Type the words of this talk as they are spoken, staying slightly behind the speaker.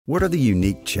What are the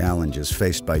unique challenges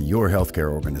faced by your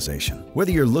healthcare organization?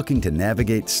 Whether you're looking to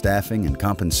navigate staffing and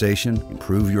compensation,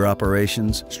 improve your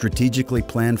operations, strategically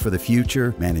plan for the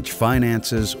future, manage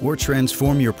finances, or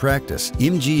transform your practice,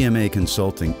 MGMA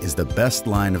Consulting is the best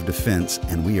line of defense,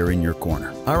 and we are in your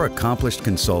corner. Our accomplished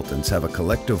consultants have a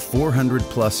collective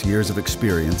 400+ years of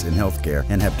experience in healthcare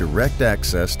and have direct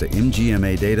access to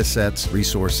MGMA data sets,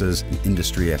 resources, and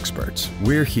industry experts.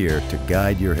 We're here to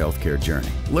guide your healthcare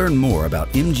journey. Learn more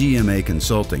about MGMA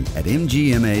Consulting at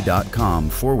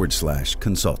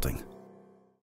mgma.com/consulting.